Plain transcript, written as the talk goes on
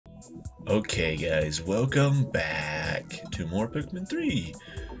Okay guys, welcome back to more Pikmin 3.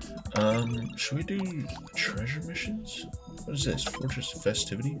 Should we do treasure missions? What is this? Fortress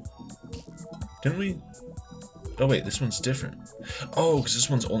Festivity? Didn't we? Oh wait, this one's different. Oh, because this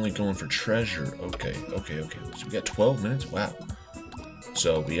one's only going for treasure. Okay. So we got 12 minutes? Wow.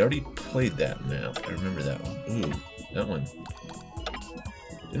 So we already played that map. I remember that one. Ooh, that one.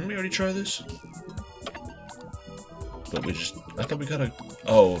 Didn't we already try this? But I thought we gotta,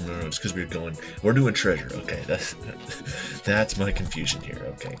 oh, no, it's because we're doing treasure. Okay, that's my confusion here.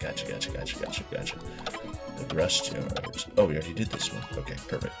 Okay, gotcha. The rust yards. Oh, we already did this one. Okay,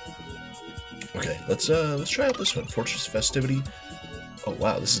 perfect. Okay, let's try out this one. Fortress Festivity. Oh,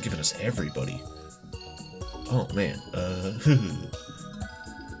 wow, this is giving us everybody. Oh, man.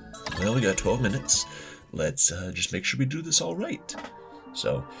 Well, we got 12 minutes. Let's just make sure we do this all right.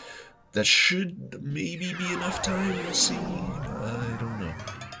 So, that should maybe be enough time. We'll see. I don't know.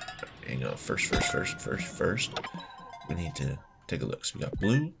 Hang on. First. We need to take a look. So we got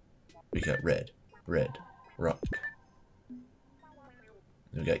blue. We got red, rock. And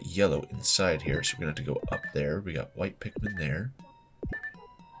we got yellow inside here, so we're gonna have to go up there. We got white Pikmin there.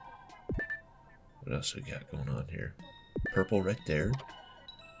 What else we got going on here? Purple right there.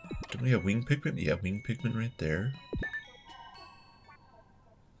 Didn't we have wing Pikmin? Yeah, wing Pikmin right there.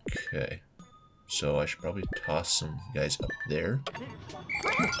 Okay, so I should probably toss some guys up there.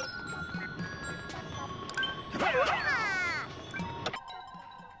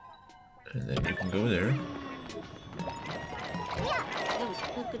 And then you can go there.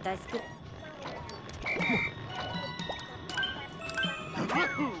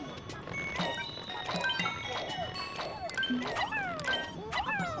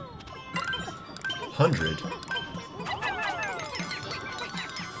 $100?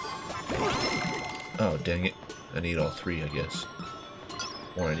 Oh, dang it. I need all three, I guess.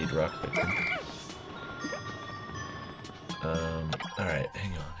 Or I need rock Pikmin. Alright,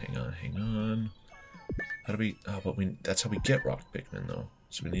 hang on. How do we, but that's how we get rock Pikmin, though.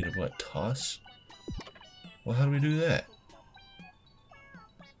 So we need to, what, toss? Well, how do we do that?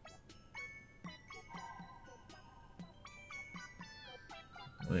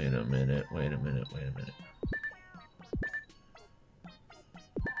 Wait a minute.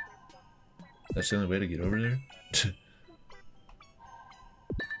 That's the only way to get over there?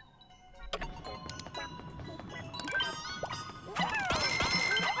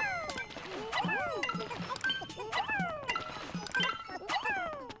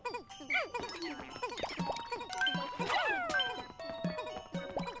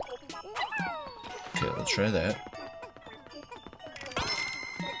 Okay, let's try that.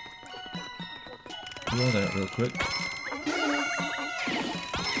 Do all that real quick.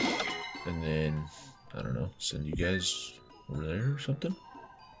 And then, I don't know, send you guys over there or something?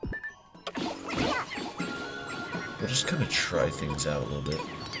 We'll just kind of try things out a little bit.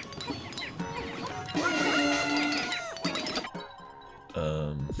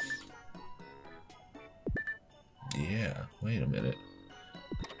 Yeah, wait a minute.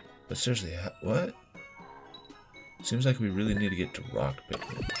 But seriously, what? Seems like we really need to get to rock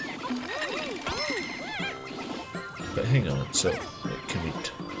Pikmin. But hang on, so can we?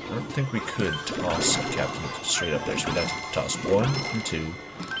 I don't think we could toss a captain straight up there, so we'd have to toss 1 and 2,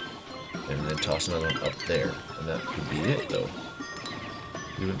 and then toss another one up there, and that would be it, though.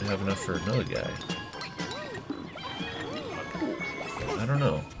 We wouldn't have enough for another guy. I don't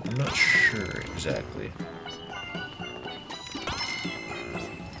know. I'm not sure exactly.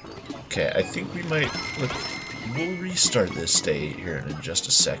 Okay, I think we might. Look, we'll restart this state here in just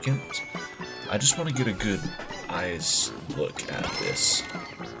a second. I just want to get a good eyes look at this.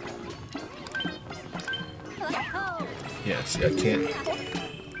 Yeah, see, I can't.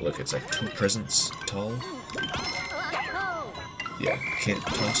 Look, it's like 2 presents tall. Yeah, can't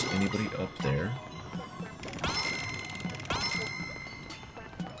toss anybody up there.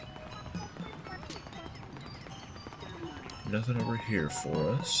 Nothing over here for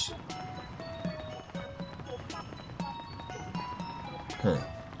us. Huh.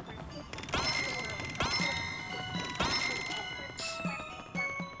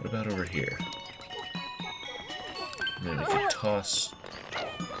 What about over here? And then we can toss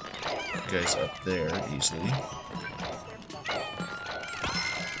guys up there easily.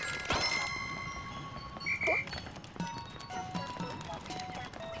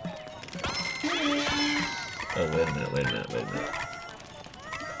 Oh, wait a minute.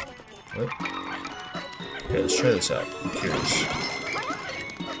 What? Okay, let's try this out. I'm curious.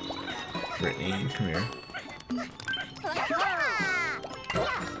 Brittany, you come here.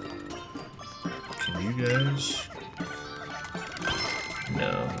 Can you guys?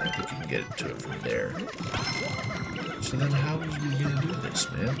 No, don't think you can get to it from there. So then how is we gonna do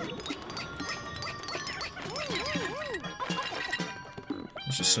this, man?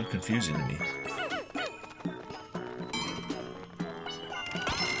 This is so confusing to me.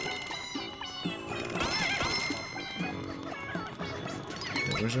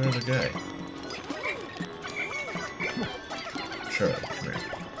 Okay, where's our other guy? Charlie, come here.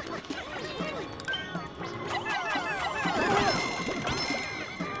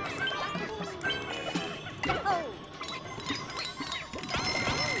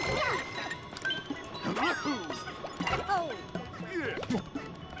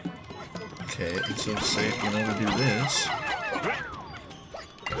 Okay, and so say, we do this,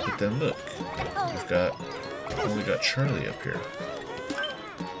 but then look, we've only got Charlie up here,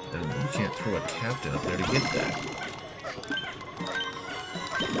 and we can't throw a captain up there to get that.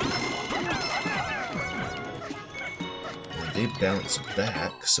 And they bounce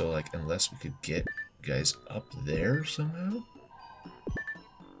back, so like, unless we could get guys up there somehow?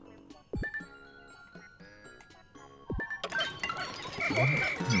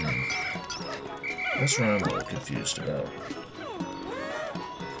 That's what I'm a little confused about.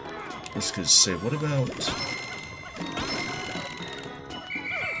 This could say, what about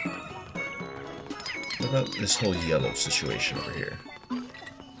this whole yellow situation over here?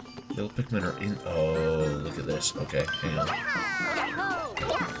 Yellow Pikmin are in. Oh, look at this. Okay, hang on.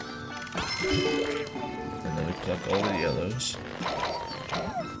 And then we pluck all the yellows.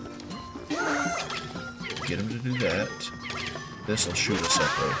 Get him to do that. This will shoot us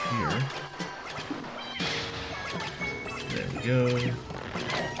up right here. There we go.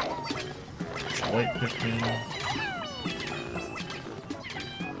 There's a white Pikmin.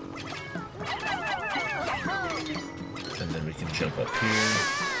 And then we can jump up here.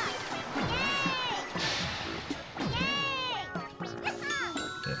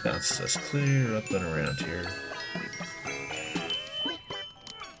 That bounces us clear up and around here.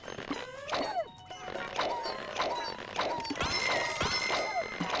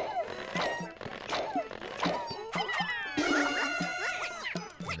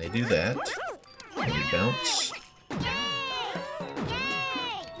 Do that, and we bounce.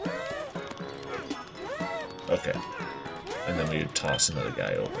 Okay, and then we toss another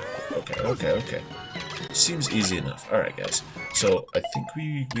guy over. Okay. Seems easy enough. Alright, guys. So, I think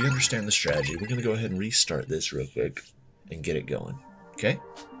we understand the strategy. We're gonna go ahead and restart this real quick and get it going. Okay?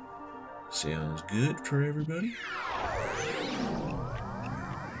 Sounds good for everybody?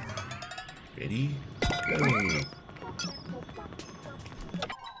 Ready? Go!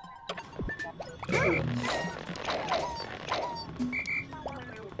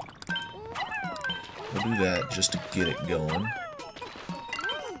 We'll do that just to get it going.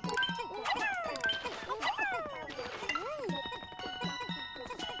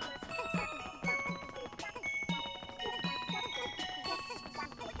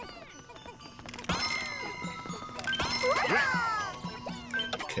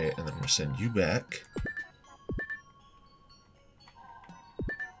 Okay, and then I'm going to send you back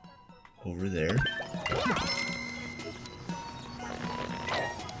over there.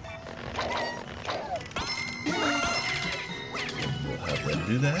 We'll have them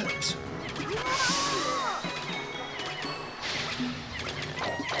do that.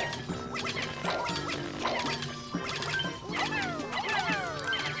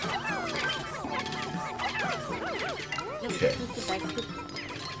 Okay.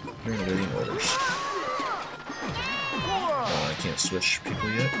 You're in waiting orders. Oh, I can't switch people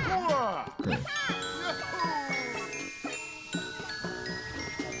yet?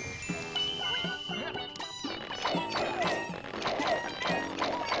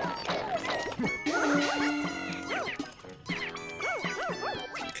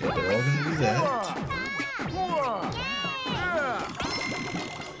 Okay, they're all gonna do that.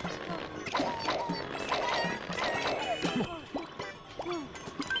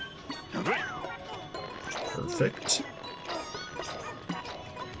 Perfect.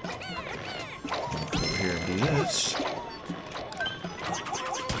 Over here and do this.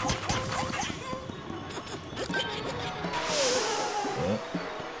 Well.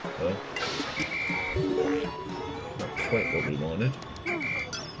 Not quite what we wanted.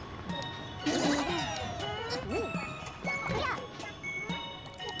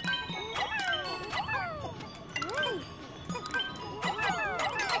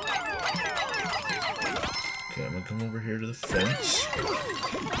 Okay, I'm gonna come over here to the fence.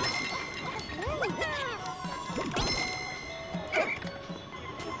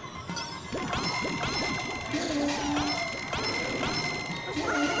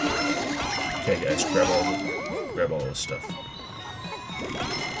 Okay, guys, grab all this stuff.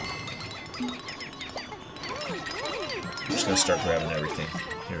 I'm just gonna start grabbing everything.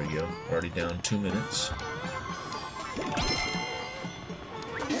 Here we go. Already down 2 minutes.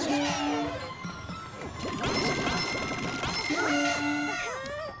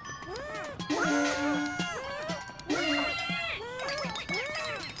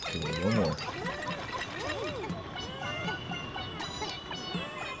 One more.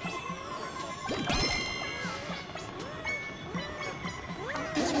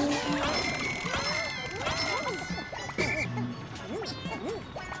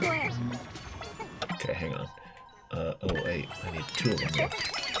 Okay, hang on. Oh wait, I need 2 of them more.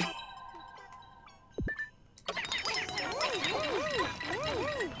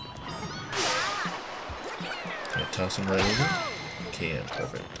 Can I toss them right over? Can,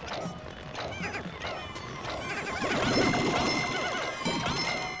 perfect.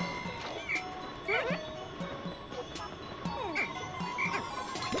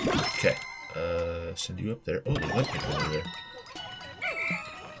 Okay, send you up there. Oh, there's one people over there.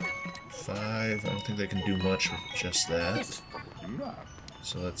 5, I don't think they can do much with just that.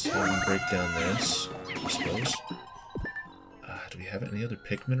 So let's have them break down this, I suppose. Do we have any other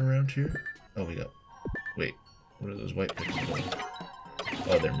Pikmin around here? Oh, we got... Wait, what are those white Pikmin doing?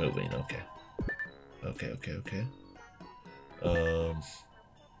 Oh, they're moving, okay. Okay.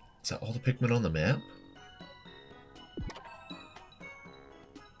 Is that all the Pikmin on the map?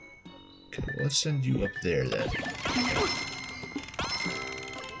 Okay, well, let's send you up there then.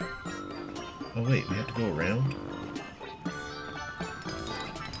 Oh wait, we have to go around?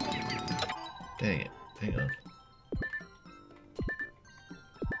 Dang it, hang on.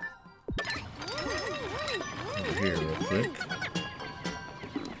 Over here real quick.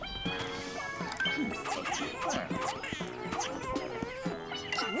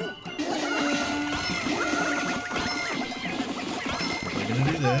 We're gonna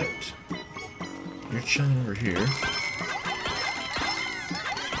do that. You're chilling over here.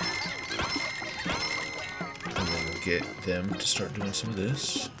 Get them to start doing some of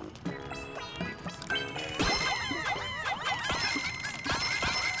this.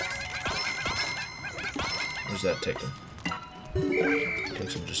 Where's that take them?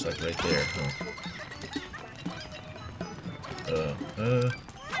 Takes them just like right there, huh?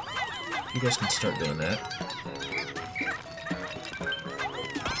 You guys can start doing that.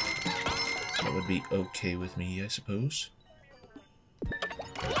 That would be okay with me, I suppose.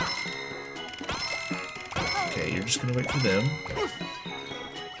 Okay, you're just gonna wait for them.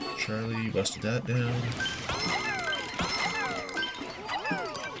 Charlie, you busted that down.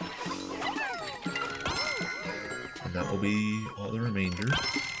 And that will be all the remainder.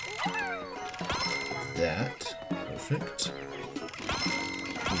 That. Perfect.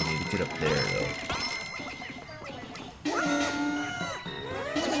 We need to get up there, though.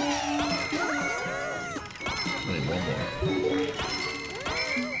 I need one more.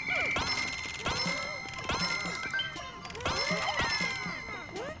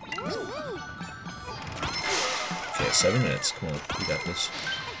 Okay, 7 minutes. Come on, we got this.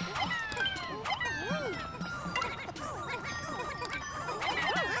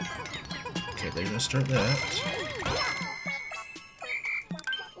 Okay, they're gonna start that.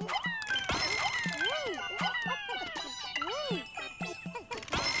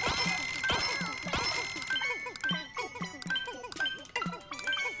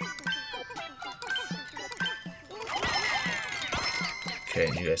 Okay,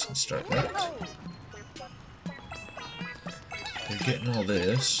 and you guys can start that. They're getting all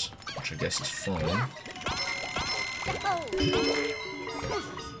this, which I guess is fine.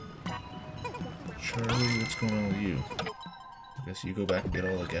 Charlie, what's going on with you? I guess you go back and get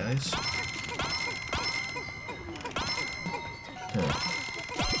all the guys?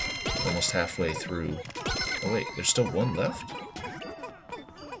 Huh. Almost halfway through. Oh wait, there's still one left?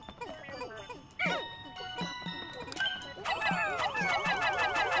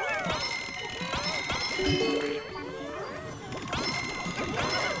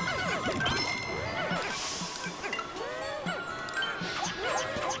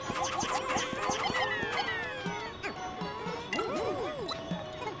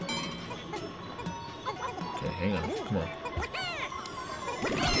 Hang on, come on.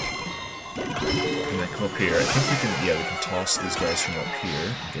 And then come up here. I think we can, yeah, we can toss these guys from up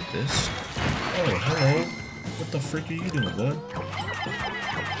here. Get this. Oh, hello. What the frick are you doing, bud?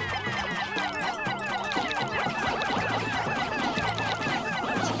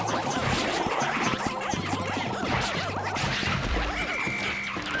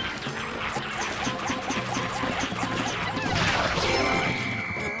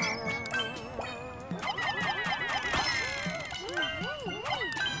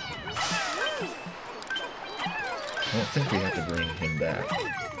 I don't think we have to bring him back. I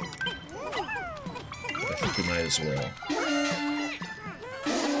think we might as well.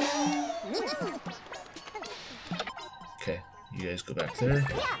 Okay, you guys go back there.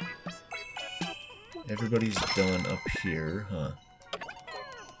 Everybody's done up here, huh?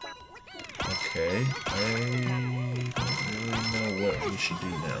 Okay, I don't really know what we should do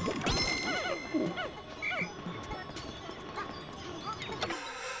now.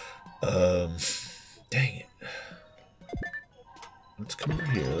 Dang it. Let's come over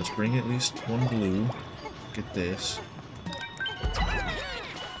here. Let's bring at least one blue. Get this.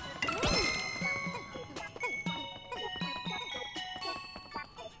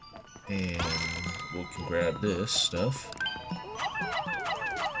 And we can grab this stuff.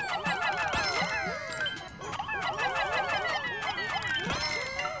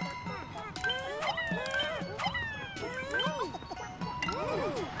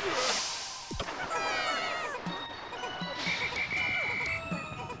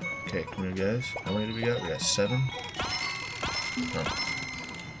 Okay, come here, guys. How many do we got? We got 7. Huh.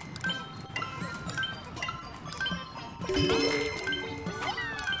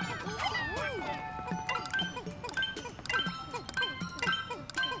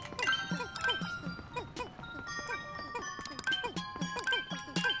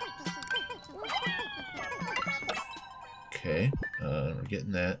 Okay, we're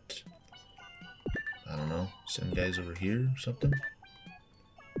getting that. I don't know. Send guys over here or something?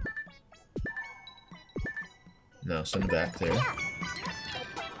 No, send it back there.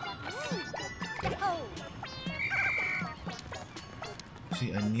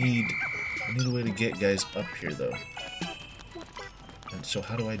 See, I need a way to get guys up here, though. And so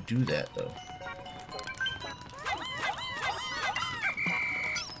how do I do that, though?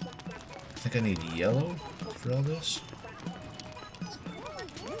 I think I need yellow for all this.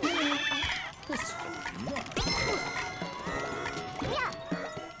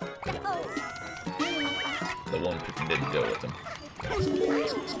 The one Pikmin didn't go with them.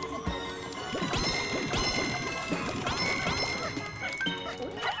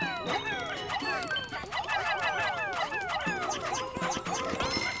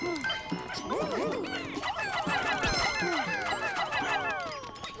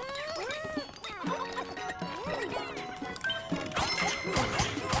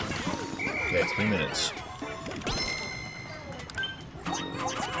 Okay, 3 minutes.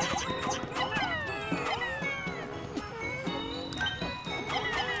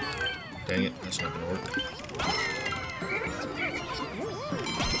 Dang it, that's not gonna work.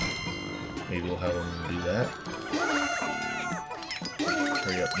 Maybe we'll have them do that.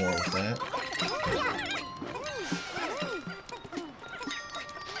 Hurry up more with that.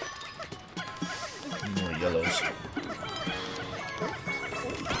 Need more yellows.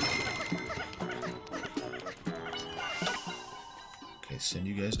 Okay, send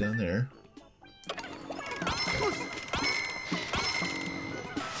you guys down there.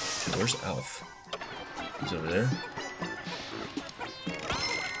 Where's Alf? He's over there.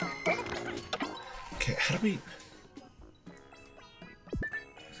 Okay, how do we...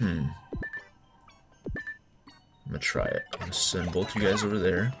 I'm gonna try it. I'm gonna send both you guys over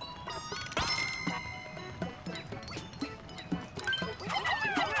there.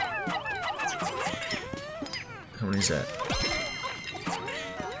 How many is that?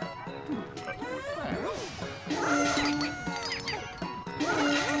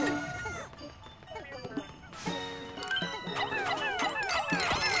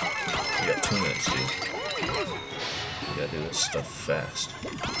 We got 2 minutes, dude. We gotta do this stuff fast.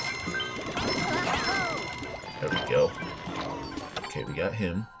 There we go. Okay, we got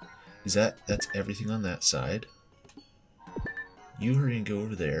him. That's everything on that side. You hurry and go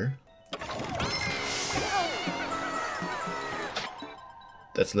over there.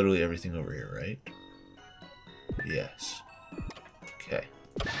 That's literally everything over here, right? Yes. Okay.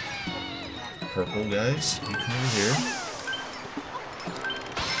 Purple guys, you come over here.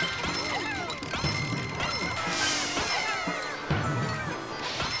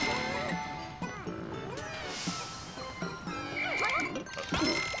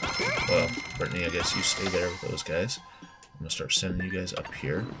 Well, Brittany, I guess you stay there with those guys. I'm gonna start sending you guys up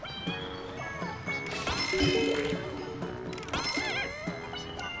here.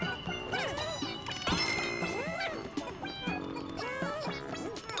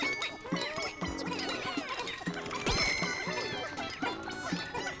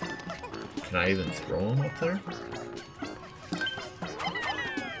 Can I even throw them up there?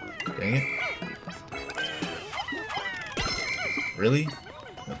 Dang it. Really?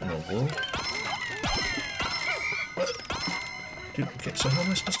 What in the world? What? Dude, okay, so how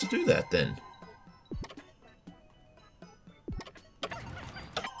am I supposed to do that then?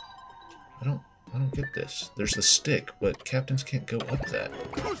 I don't get this. There's the stick, but captains can't go up that.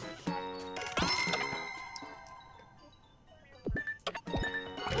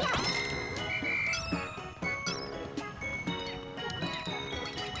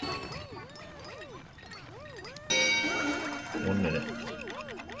 One minute.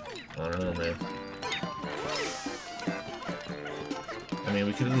 I don't know, man. I mean,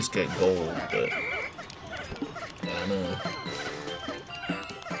 we could at least get gold, but I don't know.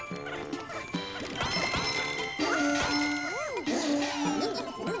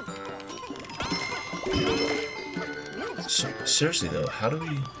 So, seriously though, how do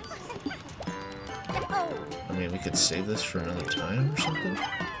we... I mean, we could save this for another time or something?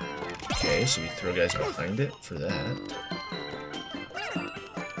 Okay, so we throw guys behind it for that.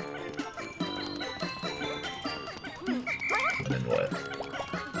 And then what?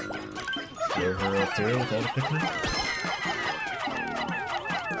 Throw her up there with all the Pikmin?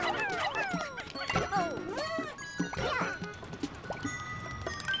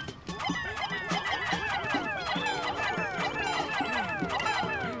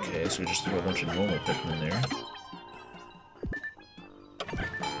 Okay, so we just threw a bunch of normal Pikmin there.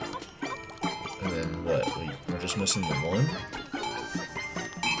 And then what? We're just missing the one?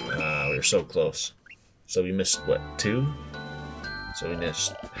 We were so close. So we missed, what, 2? So we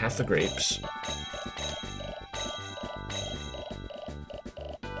missed half the grapes.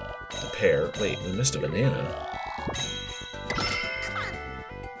 The pear. Wait, we missed a banana.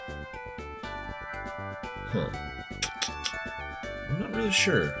 Huh. I'm not really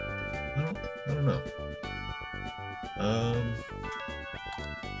sure. I don't know.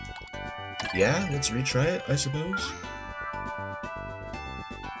 Yeah, let's retry it, I suppose.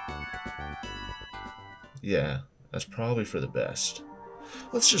 Yeah, that's probably for the best.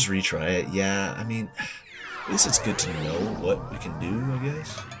 Let's just retry it. Yeah, I mean, at least it's good to know what we can do, I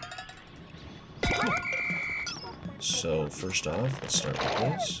guess. So, first off, let's start with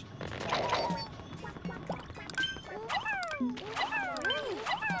this.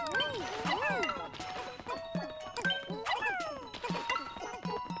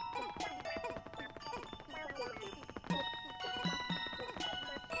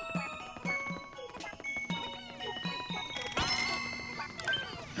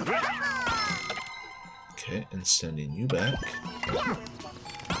 Okay, and sending you back.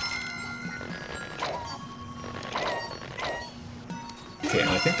 Okay, and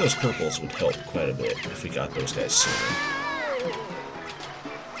I think those purples would help quite a bit if we got those guys sooner.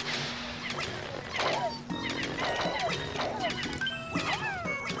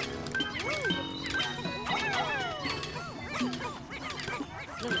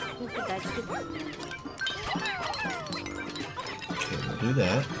 Okay, we'll do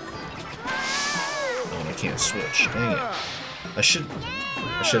that. I can't switch. Dang it. I should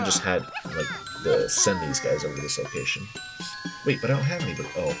have just had, like, send these guys over to this location. Wait, but I don't have any, but,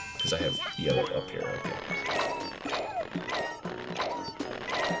 oh, because I have yellow up here, okay.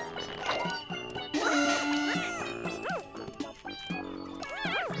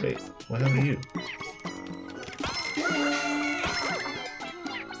 Wait, what happened to you?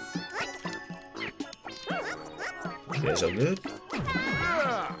 You guys all good?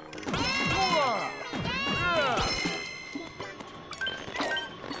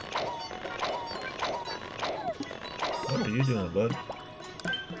 What are you doing, bud?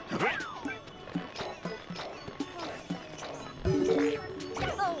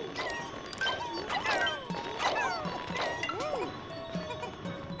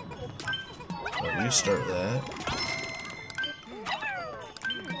 Well, you start that.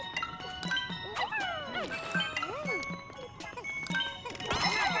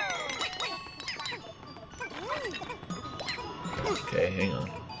 Okay, hang on.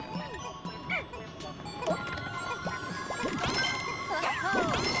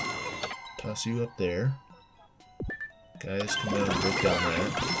 Toss you up there. Guys, come out and break down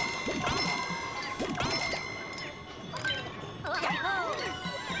that.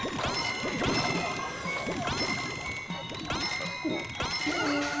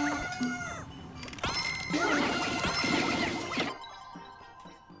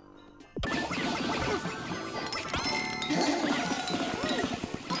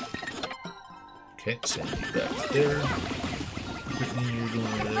 Okay, so that there. Brittany, you're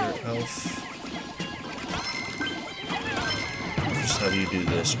going over there. Alf. Just have you do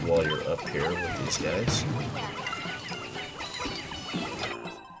this while you're up here with these guys.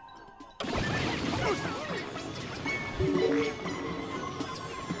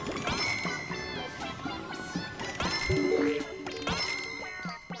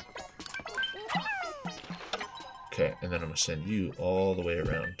 Okay, and then I'm going to send you all the way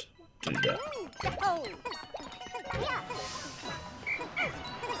around do that.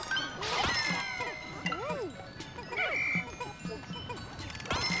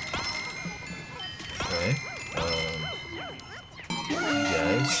 Okay. You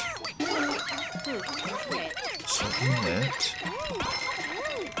guys. Start doing that.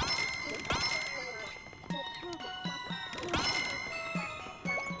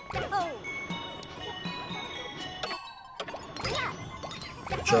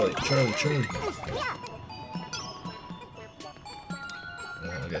 Charlie.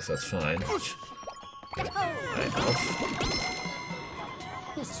 Well, I guess that's fine. Alright, Elf.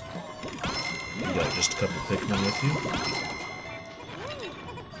 You got just a couple Pikmin with you?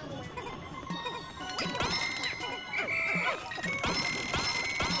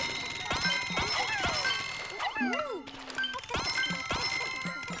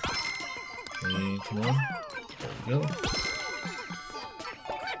 Hey, come on. There we go.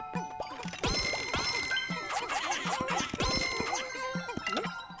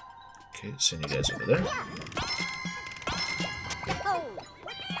 Okay, send you guys over there.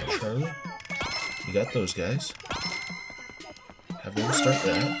 Charlie, you got those guys. Have them start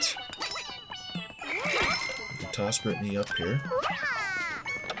that. You can toss Brittany up here.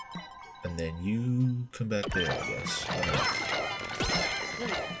 And then you come back there, I guess.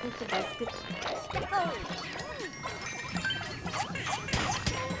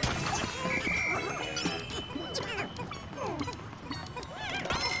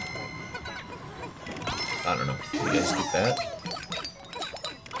 I don't know. You guys get that?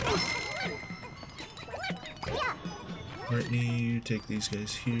 Brittany, you take these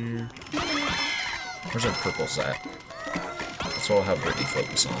guys here. Where's our purples at? That's what I'll have Brittany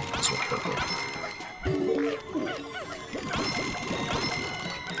focus on. That's what purple.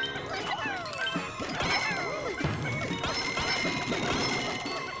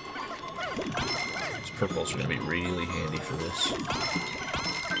 These purples are going to be really handy for this.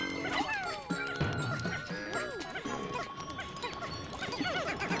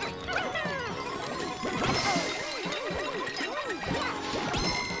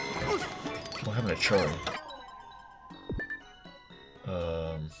 A Charlie.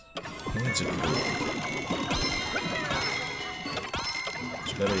 He needs a group.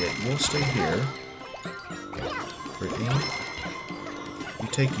 So better yet, you'll stay here. Brittany, you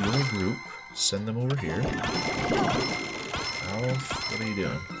take your group, send them over here. Alf, what are you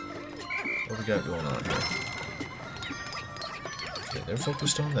doing? What we got going on here? Okay, they're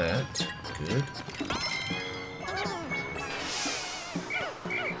focused on that. Good.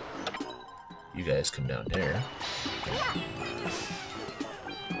 You guys come down there.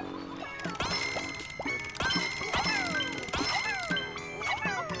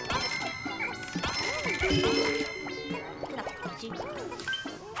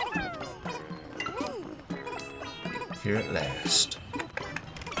 Here at last.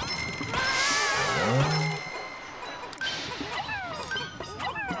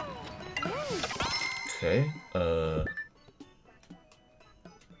 Okay,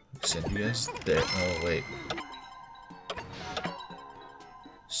 send you guys there. Oh, wait.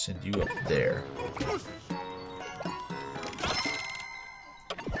 Send you up there.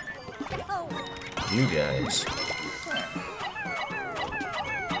 You guys.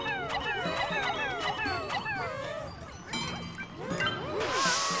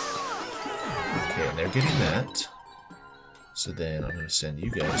 Okay, and they're getting that. So then I'm going to send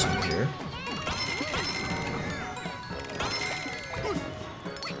you guys in here.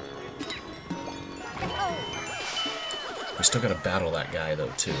 We still gotta battle that guy though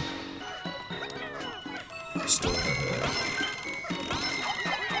too. Still remember that.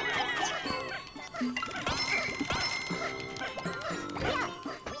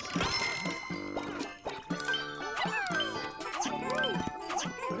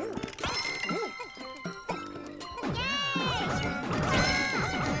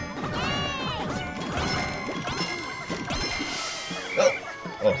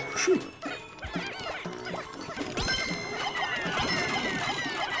 Oh, shoot.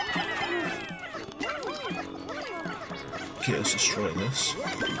 Okay, let's destroy this.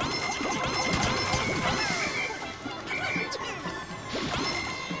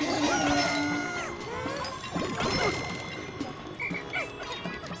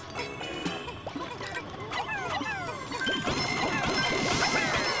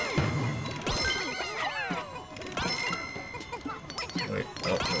 Wait,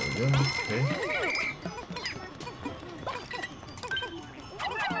 oh, there we go, okay.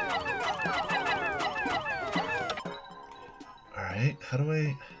 Alright, how do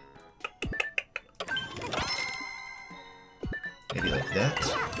I... Maybe like that.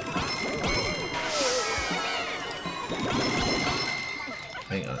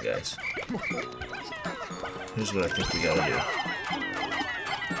 Hang on, guys. Here's what I think we gotta do.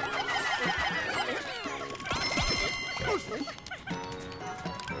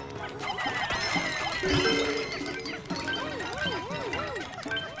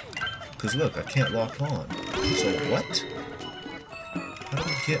 Because look, I can't lock on. So what? How do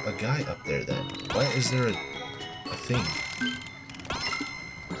we get a guy up there then? Why is there a thing?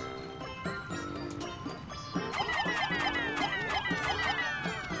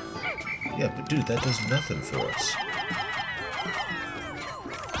 Yeah, but dude, that does nothing for us.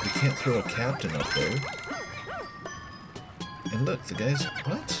 We can't throw a captain up there. And look, the guys...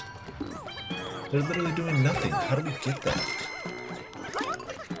 What? They're literally doing nothing. How do we get that?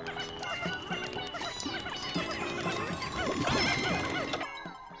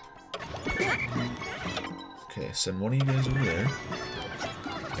 Okay, send one of you guys over there.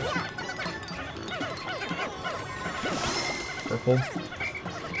 Purple.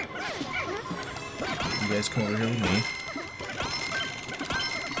 You guys come over here with me.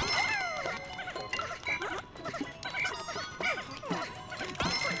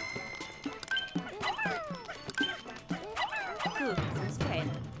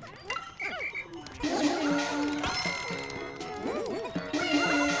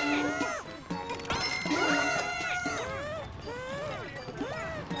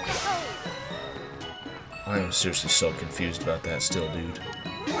 I am seriously so confused about that still, dude.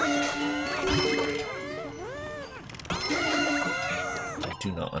 I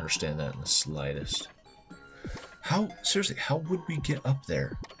do not understand that in the slightest. How, seriously, how would we get up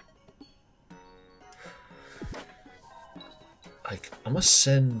there? Like, I'm gonna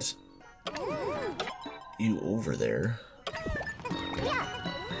send you over there.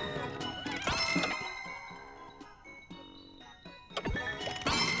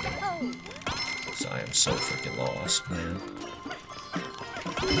 I am so freaking lost, man.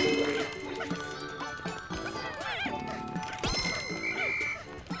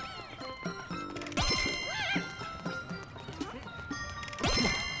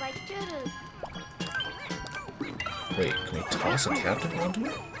 Wait, can we toss a captain onto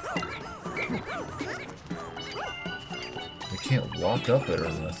it? We can't walk up it or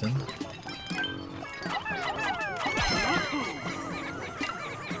nothing.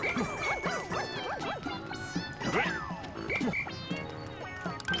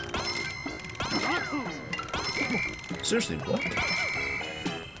 Seriously, what?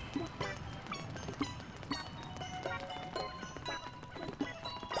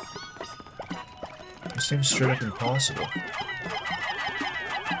 This seems straight up impossible.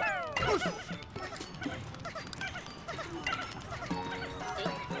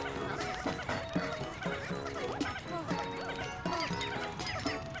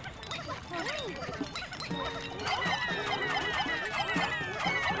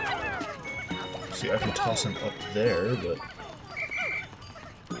 See, I can toss him up there, but...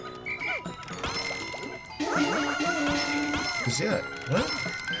 Cause yeah, what?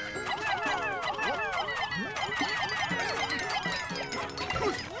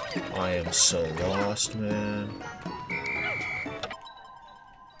 I am so lost, man.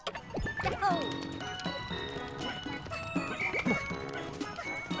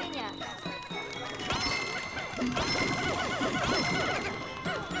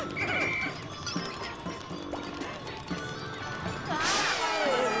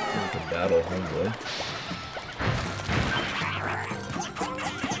 Battle, homeboy.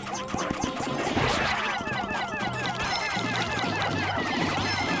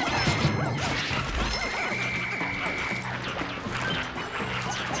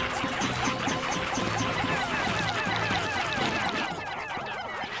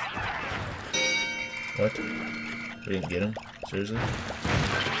 What? We didn't get him? Seriously?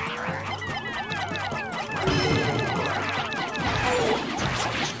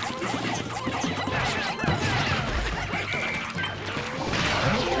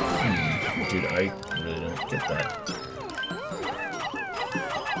 Dude, I really don't get that.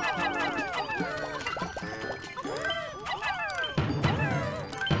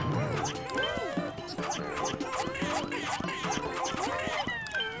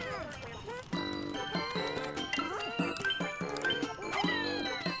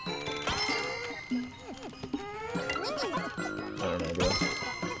 I don't know, bro.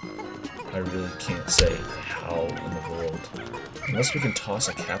 I really can't say how in the world. Unless we can toss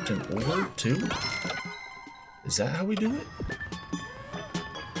a captain over, too? Is that how we do it?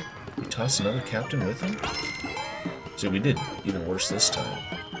 We toss another captain with him? See, we did even worse this time.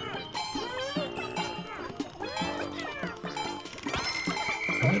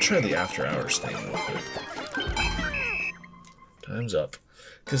 gonna try the after hours thing real quick. Time's up.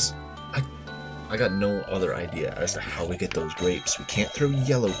 Because I got no other idea as to how we get those grapes. We can't throw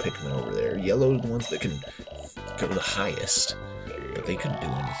yellow Pikmin over there. Yellow are the ones that can go the highest. But they couldn't do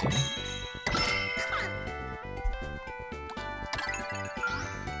anything.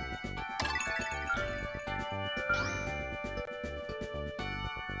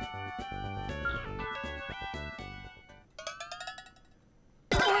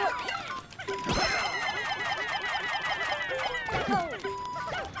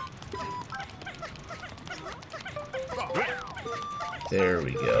 There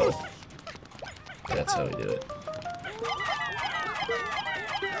we go. That's how we do it.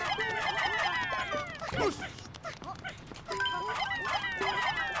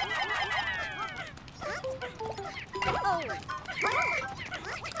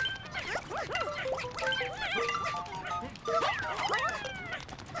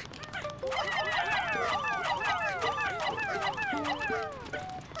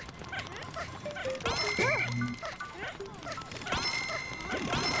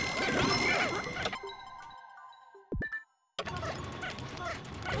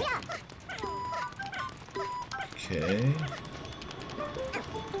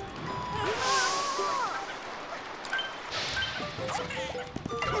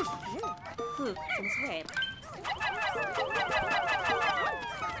 Okay.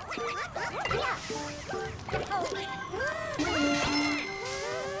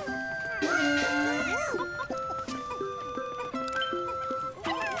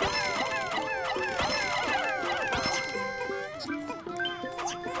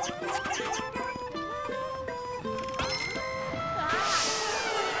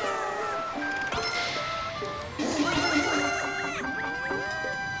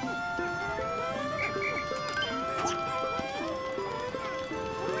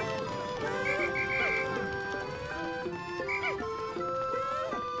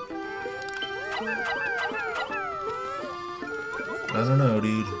 I don't know,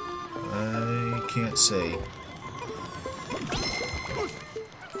 dude. I can't say.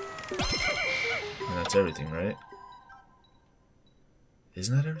 And that's everything, right?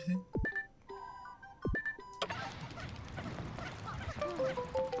 Isn't that everything?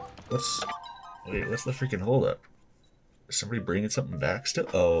 Wait, what's the freaking holdup? Is somebody bringing something back still?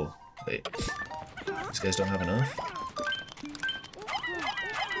 Oh, wait. These guys don't have enough?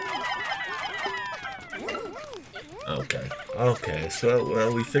 Okay. Okay, so,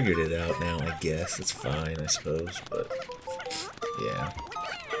 well, we figured it out now, I guess. It's fine, I suppose, but... yeah.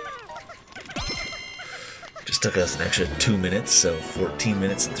 Just took us an extra 2 minutes, so 14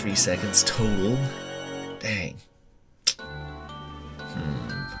 minutes and 3 seconds total. Dang.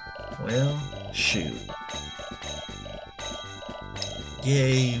 Well, shoot.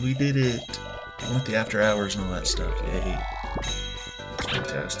 Yay, we did it! We went the after hours and all that stuff, yay. That's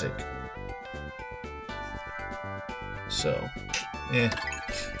fantastic. So,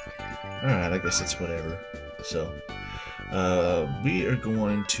 alright, I guess it's whatever. So, we are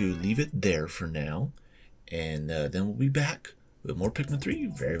going to leave it there for now, and then we'll be back with more Pikmin 3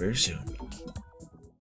 very, very soon.